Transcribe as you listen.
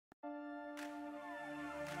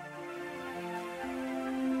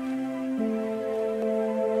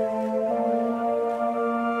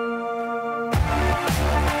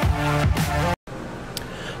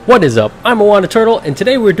What is up? I'm Awana Turtle, and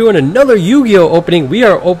today we're doing another Yu-Gi-Oh opening. We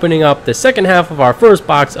are opening up the second half of our first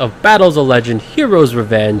box of Battles of Legend Heroes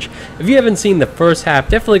Revenge. If you haven't seen the first half,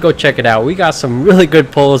 definitely go check it out. We got some really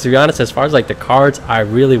good pulls, to be honest, as far as like the cards I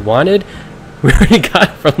really wanted. We already got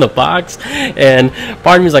it from the box, and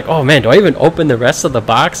part of me is like, oh man, do I even open the rest of the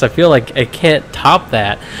box? I feel like I can't top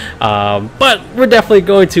that, but we're definitely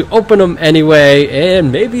going to open them anyway,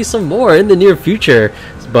 and maybe some more in the near future.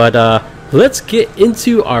 But let's get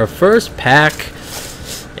into our first pack.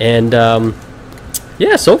 And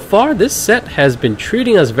yeah, so far this set has been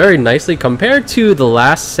treating us very nicely compared to the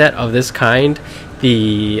last set of this kind,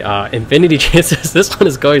 the Infinity Chasers. This one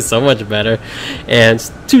is going so much better. And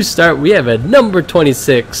to start, we have a number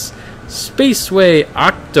 26 Spaceway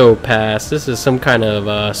Octopass. This is some kind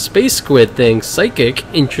of space squid thing, psychic,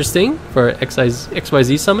 interesting for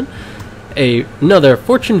XYZ summon. Another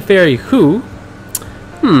Fortune Fairy Who.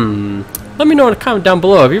 Let me know in a comment down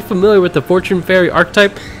below if you're familiar with the Fortune Fairy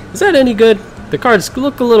archetype. Is that any good? The cards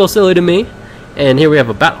look a little silly to me. And here we have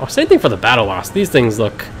a battle. Same thing for the Battle Wasp. These things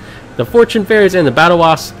look. The Fortune Fairies and the Battle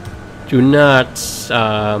Wasp do not.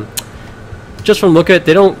 Just from look at it,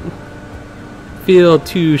 they don't feel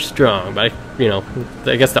too strong. But you know,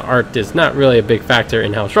 I guess the art is not really a big factor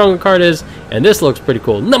in how strong a card is. And this looks pretty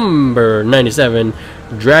cool. Number 97,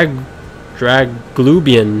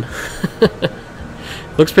 Draglubian.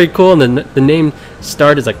 Looks pretty cool, and the name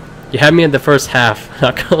start is like, you had me in the first half.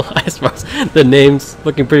 Not gonna lie, as far as the name's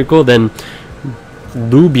looking pretty cool. Then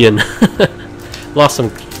Lubian. Lost some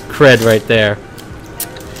cred right there.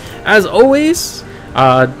 As always,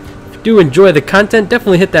 if you do enjoy the content,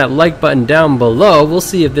 definitely hit that like button down below. We'll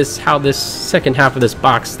see if how this second half of this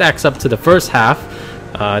box stacks up to the first half.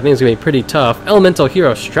 I think it's gonna be pretty tough. Elemental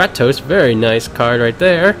Hero Stratos, very nice card right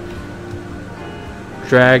there.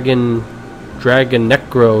 Dragon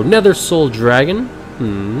Necro Nether Soul Dragon.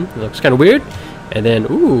 Looks kind of weird. And then,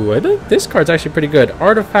 ooh, I think this card's actually pretty good.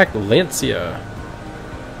 Artifact Lancia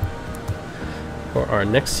for our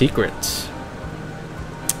next secret.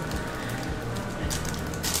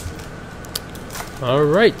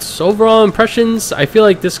 Alright, so overall impressions, I feel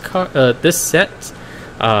like this set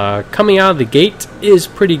coming out of the gate is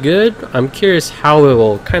pretty good. I'm curious how it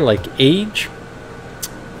will kind of like age.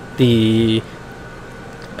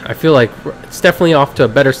 I feel like it's definitely off to a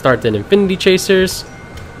better start than Infinity Chasers.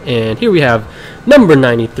 And here we have number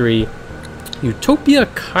 93, Utopia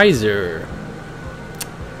Kaiser.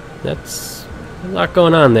 That's a lot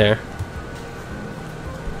going on there.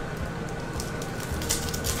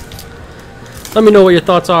 Let me know what your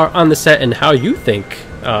thoughts are on the set and how you think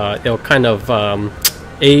it'll kind of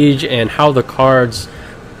age, and how the cards,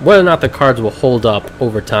 whether or not the cards will hold up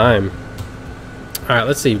over time. Alright,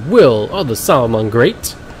 let's see. Will of the Solomon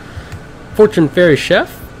Great. Fortune Fairy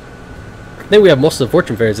Chef. I think we have most of the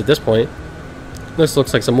Fortune Fairies at this point. This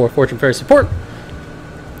looks like some more Fortune Fairy support.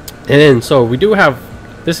 And so we do have,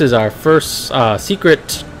 this is our first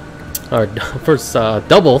secret, our first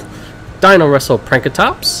double Dino Wrestle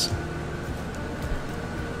Prankatops.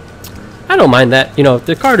 I don't mind that. You know,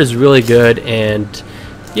 the card is really good, and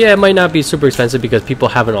yeah, it might not be super expensive because people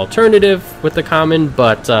have an alternative with the common,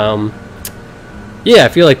 but yeah, I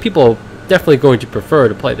feel like people definitely going to prefer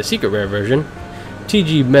to play the secret rare version.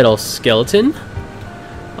 TG Metal Skeleton,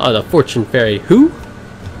 the Fortune Fairy Who,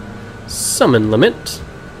 Summon Limit,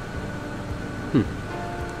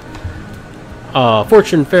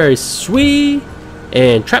 Fortune Fairy Sui,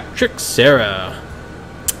 and Trap Trick Sarah.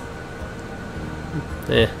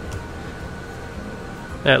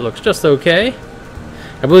 That looks just okay.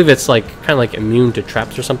 I believe it's like kind of like immune to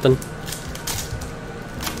traps or something.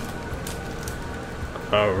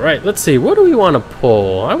 Alright, let's see. What do we want to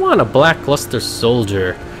pull? I want a Blackluster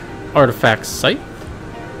Soldier. Artifact Scythe.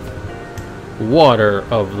 Water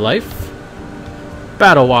of Life.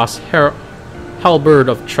 Battle Wasp Halberd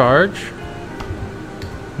of Charge.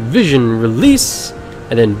 Vision Release.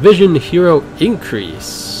 And then Vision Hero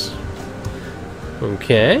Increase.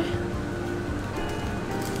 Okay.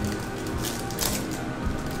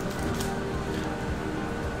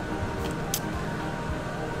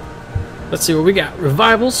 Let's see what we got.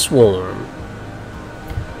 Revival Swarm.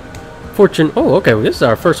 Fortune. Oh, okay. Well, this is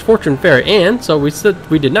our first Fortune Fairy, and so we said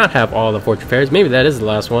we did not have all the Fortune Fairies. Maybe that is the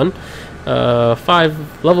last one.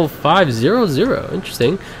 Level 500.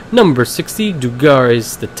 Interesting. Number 60.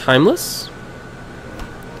 Dugares the Timeless.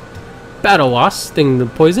 Battle Wasp Sting the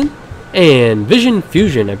Poison, and Vision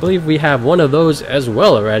Fusion. I believe we have one of those as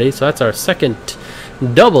well already. So that's our second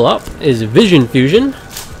double up. Is Vision Fusion.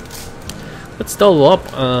 Let's double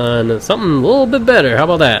up on something a little bit better. How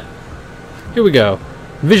about that? Here we go.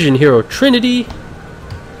 Vision Hero Trinity.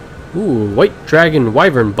 Ooh, White Dragon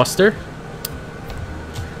Wyvern Buster.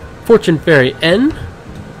 Fortune Fairy N.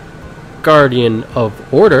 Guardian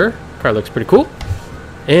of Order. Card looks pretty cool.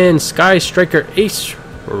 And Sky Striker Ace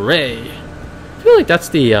Ray. I feel like that's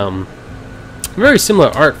the very similar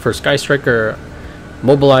art for Sky Striker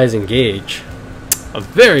Mobilize Engage. A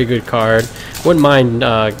very good card. Wouldn't mind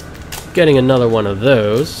getting another one of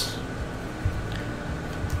those.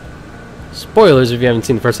 Spoilers if you haven't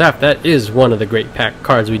seen the first half, that is one of the great pack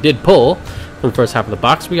cards we did pull from the first half of the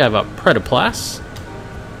box. We have a Predaplas,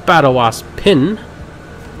 Battle Wasp Pin,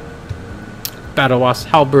 Battle Wasp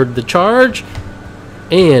Halberd the Charge,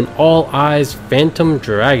 and All Eyes Phantom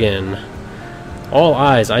Dragon. All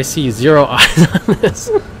eyes. I see 0 eyes on this.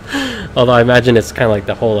 Although I imagine it's kind of like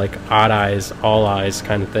the whole like odd eyes, all eyes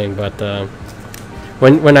kind of thing. But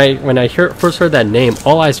when I first heard that name,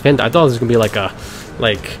 All Eyes Phantom, I thought it was gonna be like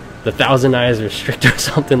the Thousand Eyes Restrictor or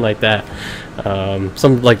something like that.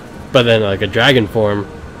 But then like a dragon form.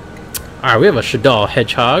 All right, we have a Shaddoll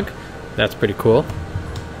Hedgehog. That's pretty cool.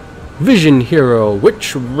 Vision Hero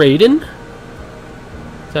Witch Raiden.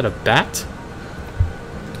 Is that a bat?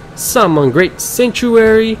 Summon Great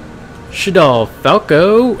Sanctuary, Shaddoll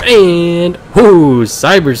Falco, and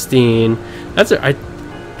Cyberstein. I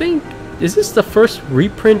think, is this the first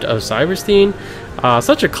reprint of Cyberstein?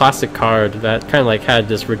 Such a classic card that kind of like had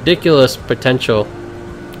this ridiculous potential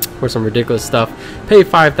for some ridiculous stuff. Pay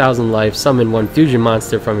 5,000 life, summon 1 fusion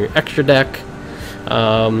monster from your extra deck.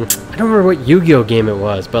 I don't remember what Yu-Gi-Oh game it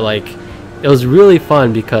was, but like it was really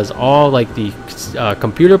fun because all like the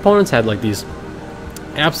computer opponents had like these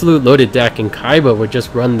absolute loaded deck, and Kaiba would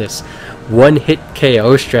just run this one-hit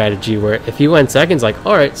KO strategy where if he went seconds, like,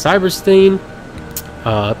 alright, Cyberstein,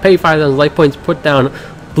 pay 5,000 life points, put down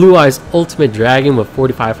Blue Eyes Ultimate Dragon with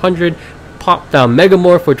 4,500, pop down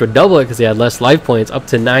Megamorph, which would double it because he had less life points, up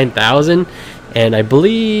to 9,000, and I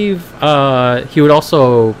believe he would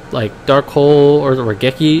also like Dark Hole or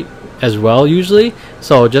Geki as well usually,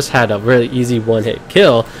 so just had a really easy one-hit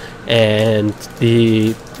kill. And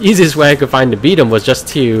the easiest way I could find to beat him was just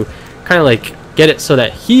to kind of like get it so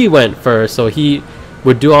that he went first, so he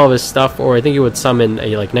would do all of his stuff, or I think he would summon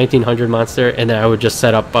a like 1900 monster, and then I would just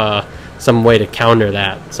set up some way to counter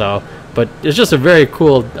that. So, but it's just a very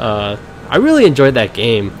cool. I really enjoyed that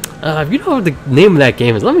game. If you know what the name of that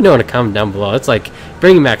game is, let me know in the comment down below. It's like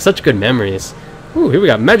bringing back such good memories. Ooh, here we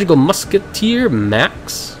got Magical Musketeer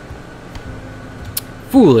Max,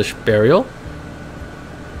 Foolish Burial.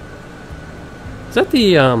 Is that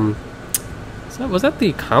the was that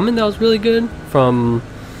the common that was really good from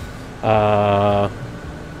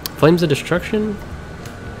Flames of Destruction?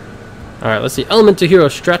 Alright, let's see. Elemental Hero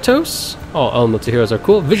Stratos. All Elemental Heroes are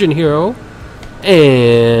cool. Vision Hero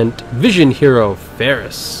and Vision Hero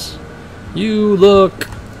Ferris. You look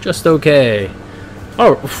just okay.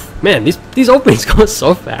 Oh man, these openings go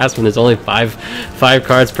so fast when there's only five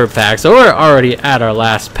cards per pack. So we're already at our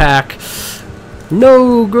last pack.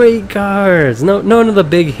 No great cards. None of the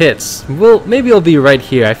big hits. Well, maybe it'll be right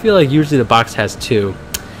here. I feel like usually the box has 2.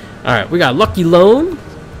 All right, we got Lucky Lone,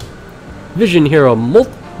 Vision Hero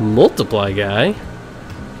Multiply Guy,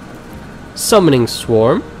 Summoning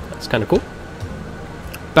Swarm. That's kind of cool.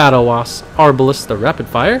 Battle Wasp Arbalest the Rapid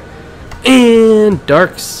Fire, and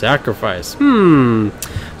Dark Sacrifice.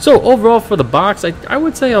 So overall for the box, I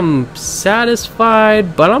would say I'm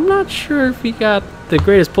satisfied, but I'm not sure if we got the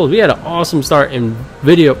greatest pulls. We had an awesome start in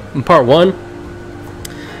part 1,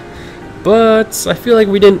 but I feel like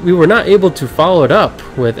we were not able to follow it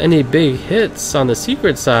up with any big hits on the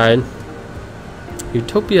secret side.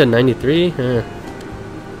 Utopia 93, and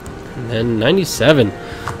then 97.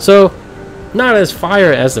 So not as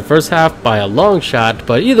fire as the first half by a long shot,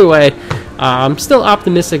 but either way, I'm still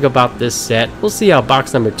optimistic about this set. We'll see how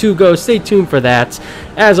box number 2 goes. Stay tuned for that.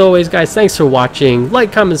 As always, guys, thanks for watching.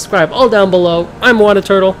 Like, comment, subscribe, all down below. I'm Water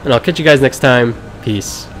Turtle, and I'll catch you guys next time.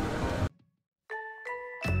 Peace.